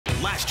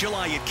Last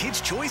July at Kids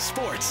Choice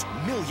Sports,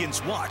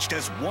 millions watched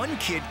as one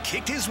kid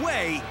kicked his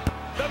way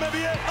to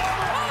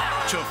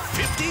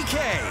 50K.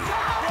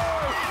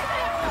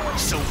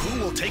 So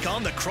who will take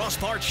on the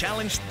Crossbar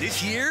Challenge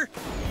this year?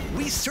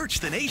 We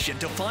searched the nation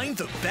to find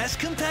the best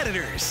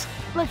competitors.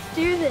 Let's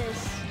do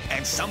this.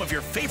 And some of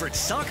your favorite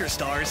soccer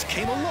stars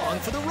came along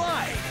for the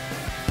ride.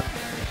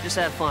 Just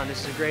have fun.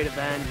 This is a great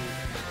event,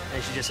 and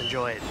you should just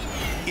enjoy it.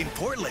 In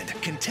Portland,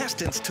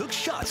 contestants took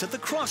shots at the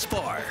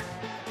Crossbar.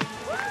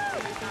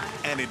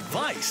 And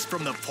advice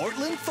from the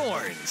Portland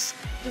Thorns.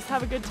 Just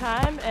have a good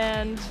time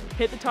and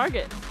hit the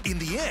target. In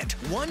the end,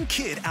 one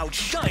kid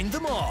outshined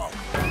them all.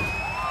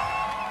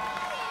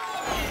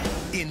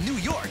 In New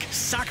York,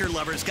 soccer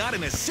lovers got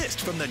an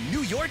assist from the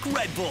New York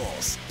Red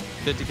Bulls.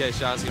 50K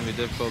shots can be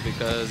difficult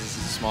because it's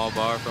a small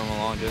bar from a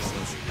long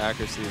distance.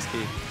 Accuracy is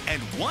key.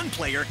 And one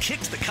player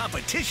kicked the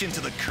competition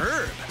to the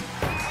curb.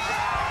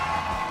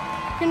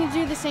 Gonna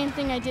do the same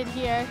thing I did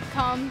here.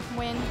 Come,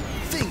 win.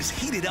 Things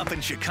heated up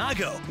in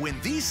Chicago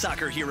when these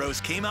soccer heroes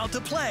came out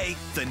to play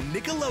the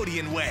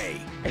Nickelodeon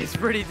way. It's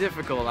pretty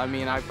difficult. I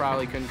mean, I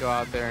probably couldn't go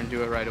out there and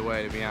do it right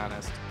away, to be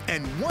honest.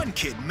 And one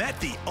kid met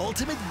the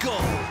ultimate goal.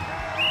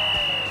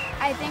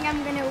 I think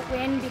I'm gonna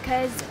win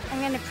because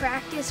I'm gonna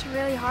practice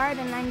really hard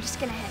and I'm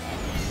just gonna hit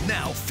it.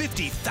 Now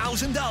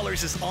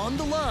 $50,000 is on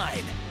the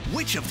line.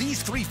 Which of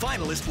these three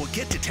finalists will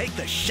get to take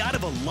the shot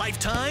of a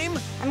lifetime?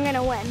 I'm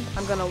gonna win.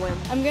 I'm gonna win.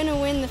 I'm gonna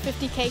win the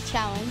 50K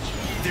challenge.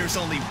 There's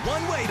only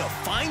one way to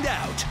find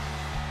out.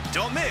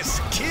 Don't miss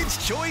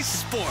Kids Choice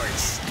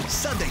Sports,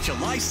 Sunday,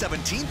 July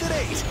 17th at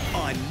 8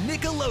 on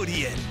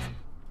Nickelodeon.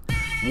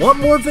 Want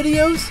more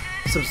videos?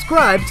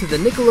 Subscribe to the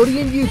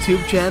Nickelodeon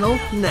YouTube channel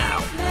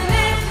now.